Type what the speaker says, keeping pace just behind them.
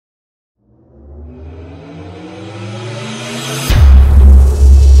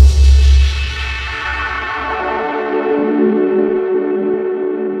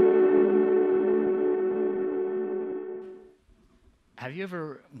Have you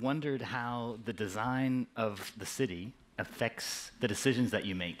ever wondered how the design of the city affects the decisions that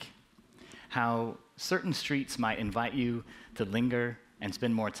you make? How certain streets might invite you to linger and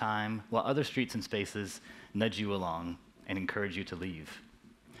spend more time, while other streets and spaces nudge you along and encourage you to leave?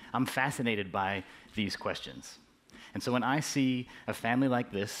 I'm fascinated by these questions. And so when I see a family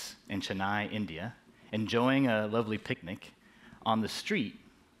like this in Chennai, India, enjoying a lovely picnic on the street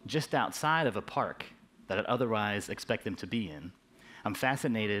just outside of a park that I'd otherwise expect them to be in, I'm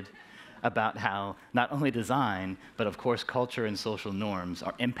fascinated about how not only design, but of course culture and social norms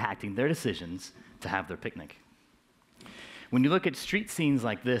are impacting their decisions to have their picnic. When you look at street scenes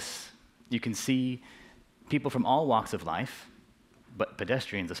like this, you can see people from all walks of life, but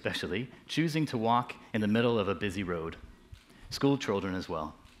pedestrians especially, choosing to walk in the middle of a busy road, school children as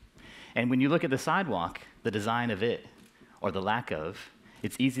well. And when you look at the sidewalk, the design of it, or the lack of,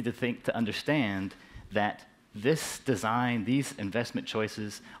 it's easy to understand that this design, these investment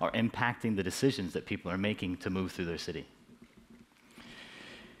choices are impacting the decisions that people are making to move through their city.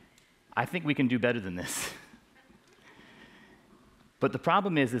 I think we can do better than this. But the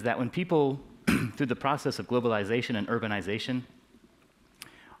problem is that when people, through the process of globalization and urbanization,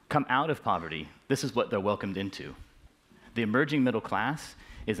 come out of poverty, this is what they're welcomed into. The emerging middle class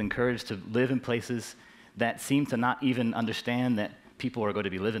is encouraged to live in places that seem to not even understand that people are going to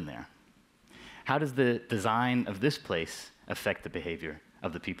be living there. How does the design of this place affect the behavior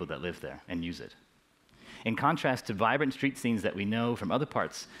of the people that live there and use it? In contrast to vibrant street scenes that we know from other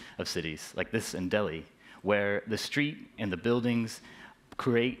parts of cities, like this in Delhi, where the street and the buildings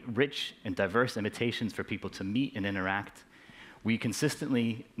create rich and diverse invitations for people to meet and interact, we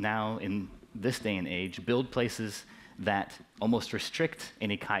consistently now, in this day and age, build places that almost restrict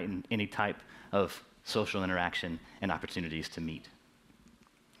any type of social interaction and opportunities to meet.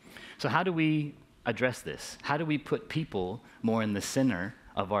 So how do we address this? How do we put people more in the center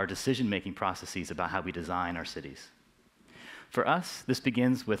of our decision-making processes about how we design our cities? For us, this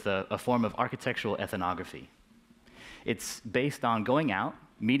begins with a form of architectural ethnography. It's based on going out,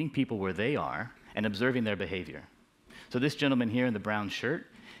 meeting people where they are, and observing their behavior. So this gentleman here in the brown shirt,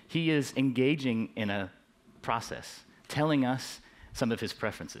 he is engaging in a process, telling us some of his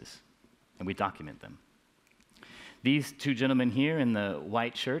preferences, and we document them. These two gentlemen here in the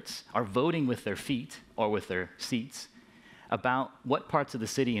white shirts are voting with their feet or with their seats about what parts of the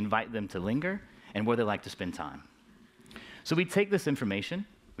city invite them to linger and where they like to spend time. So we take this information,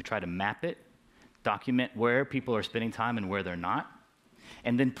 we try to map it, document where people are spending time and where they're not,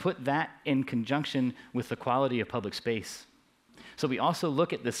 and then put that in conjunction with the quality of public space. So we also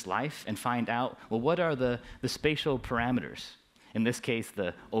look at this life and find out, well, what are the spatial parameters? In this case,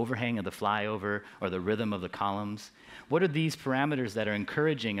 the overhang of the flyover or the rhythm of the columns. What are these parameters that are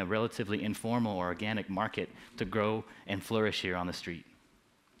encouraging a relatively informal or organic market to grow and flourish here on the street?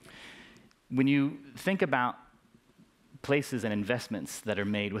 When you think about places and investments that are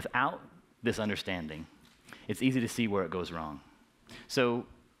made without this understanding, it's easy to see where it goes wrong. So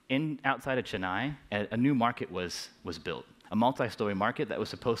outside of Chennai, a new market was built, a multi-story market that was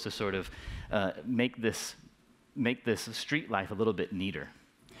supposed to sort of make this street life a little bit neater.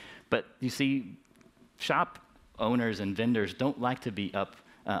 But you see, shop owners and vendors don't like to be up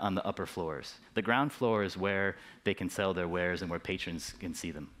on the upper floors. The ground floor is where they can sell their wares and where patrons can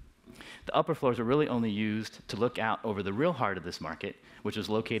see them. The upper floors are really only used to look out over the real heart of this market, which is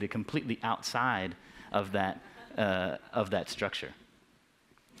located completely outside of that structure.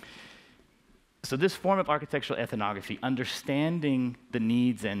 So this form of architectural ethnography, understanding the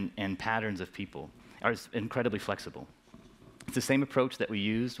needs and patterns of people, are incredibly flexible. It's the same approach that we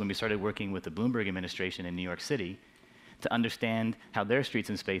used when we started working with the Bloomberg administration in New York City to understand how their streets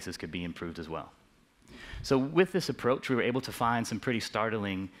and spaces could be improved as well. So with this approach, we were able to find some pretty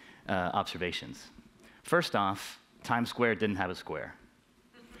startling observations. First off, Times Square didn't have a square.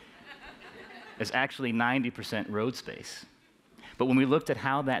 It's actually 90% road space. But when we looked at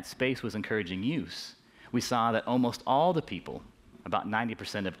how that space was encouraging use, we saw that almost all the people, about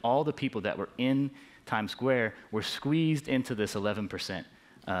 90% of all the people that were in Times Square were squeezed into this 11%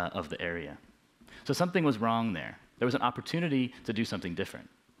 of the area. So something was wrong there. There was an opportunity to do something different.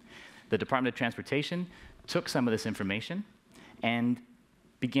 The Department of Transportation took some of this information and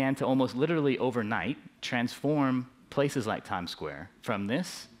began to almost literally overnight transform places like Times Square from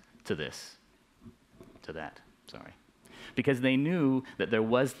this to that, sorry. Because they knew that there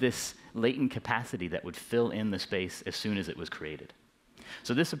was this latent capacity that would fill in the space as soon as it was created.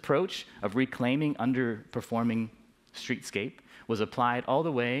 So this approach of reclaiming underperforming streetscape was applied all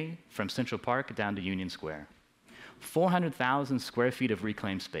the way from Central Park down to Union Square. 400,000 square feet of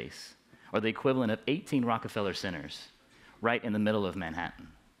reclaimed space, or the equivalent of 18 Rockefeller centers, right in the middle of Manhattan.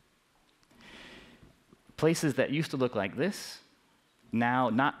 Places that used to look like this now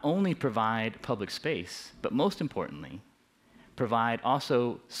not only provide public space, but most importantly, provide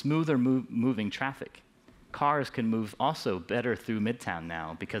also smoother moving traffic. Cars can move also better through Midtown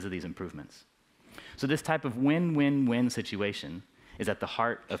now because of these improvements. So this type of win-win-win situation is at the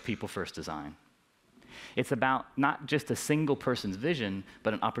heart of people-first design. It's about not just a single person's vision,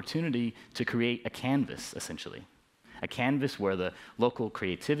 but an opportunity to create a canvas, essentially. A canvas where the local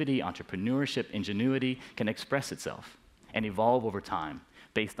creativity, entrepreneurship, ingenuity can express itself and evolve over time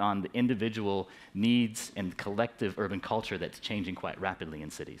based on the individual needs and collective urban culture that's changing quite rapidly in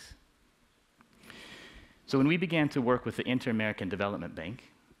cities. So when we began to work with the Inter-American Development Bank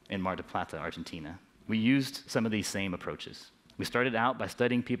in Mar del Plata, Argentina, we used some of these same approaches. We started out by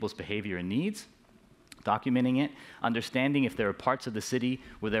studying people's behavior and needs, documenting it, understanding if there were parts of the city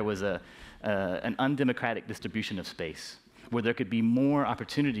where there was an undemocratic distribution of space, where there could be more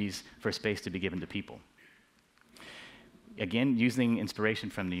opportunities for space to be given to people. Again, using inspiration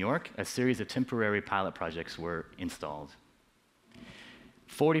from New York, a series of temporary pilot projects were installed.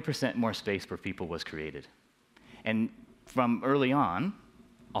 40% more space for people was created. And from early on,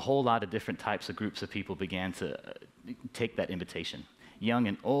 a whole lot of different types of groups of people began to take that invitation. Young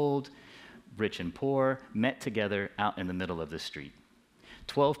and old, rich and poor, met together out in the middle of the street.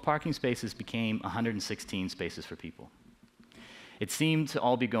 12 parking spaces became 116 spaces for people. It seemed to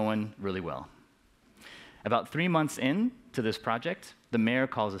all be going really well. About 3 months in to this project, the mayor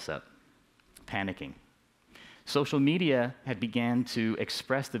calls us up, panicking. Social media had began to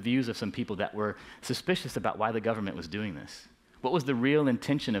express the views of some people that were suspicious about why the government was doing this. What was the real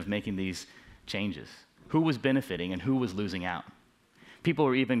intention of making these changes? Who was benefiting and who was losing out? People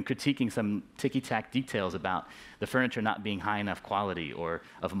were even critiquing some ticky-tack details about the furniture not being high enough quality or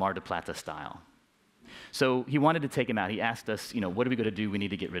of Mar del Plata style. So he wanted to take him out. He asked us, what are we going to do? We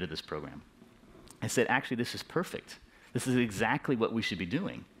need to get rid of this program. I said, actually, this is perfect. This is exactly what we should be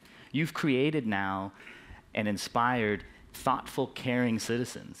doing. You've created now and inspired thoughtful, caring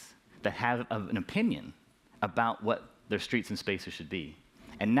citizens that have an opinion about what their streets and spaces should be.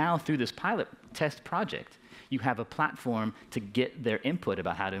 And now through this pilot test project, you have a platform to get their input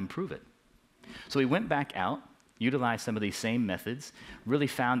about how to improve it. So we went back out, utilized some of these same methods, really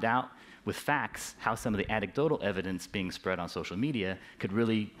found out with facts how some of the anecdotal evidence being spread on social media could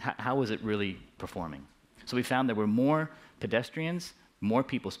really, how was it really performing? So we found there were more pedestrians, more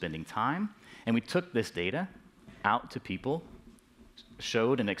people spending time, and we took this data out to people,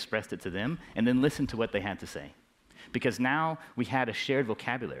 showed and expressed it to them, and then listened to what they had to say. Because now we had a shared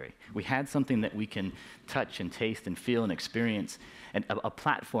vocabulary. We had something that we can touch and taste and feel and experience, and a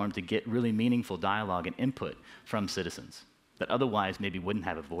platform to get really meaningful dialogue and input from citizens that otherwise maybe wouldn't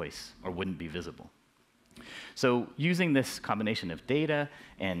have a voice or wouldn't be visible. So using this combination of data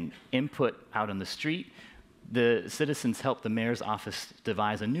and input out on the street, the citizens helped the mayor's office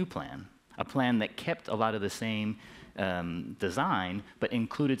devise a new plan, a plan that kept a lot of the same design, but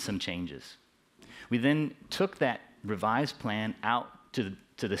included some changes. We then took that revised plan out to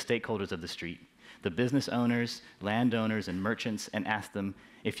the stakeholders of the street, the business owners, landowners, and merchants, and asked them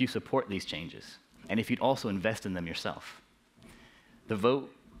if you support these changes, and if you'd also invest in them yourself. The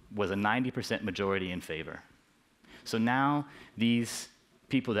vote was a 90% majority in favor. So now these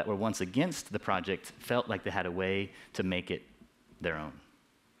people that were once against the project felt like they had a way to make it their own.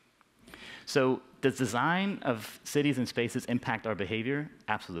 So does design of cities and spaces impact our behavior?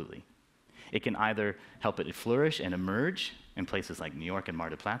 Absolutely. It can either help it flourish and emerge in places like New York and Mar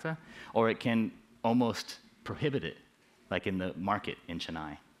del Plata, or it can almost prohibit it, like in the market in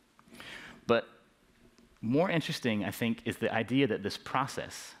Chennai. But more interesting, I think, is the idea that this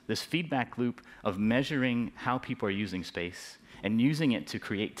process, this feedback loop of measuring how people are using space and using it to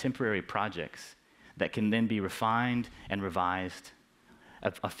create temporary projects that can then be refined and revised,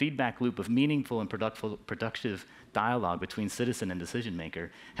 a feedback loop of meaningful and productive dialogue between citizen and decision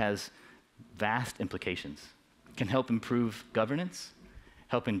maker has vast implications. Can help improve governance,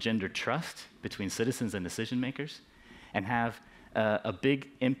 help engender trust between citizens and decision makers, and have a big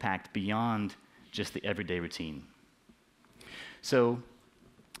impact beyond just the everyday routine. So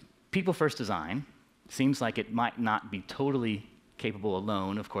people-first design seems like it might not be totally capable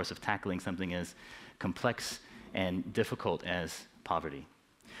alone, of course, of tackling something as complex and difficult as poverty.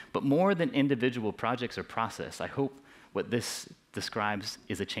 But more than individual projects or process, I hope what this describes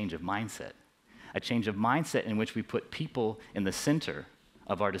is a change of mindset in which we put people in the center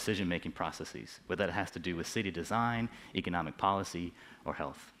of our decision-making processes, whether that has to do with city design, economic policy, or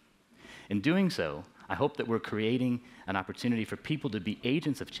health. In doing so, I hope that we're creating an opportunity for people to be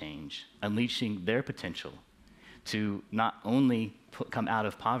agents of change, unleashing their potential to not only come out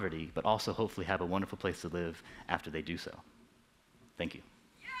of poverty, but also hopefully have a wonderful place to live after they do so. Thank you.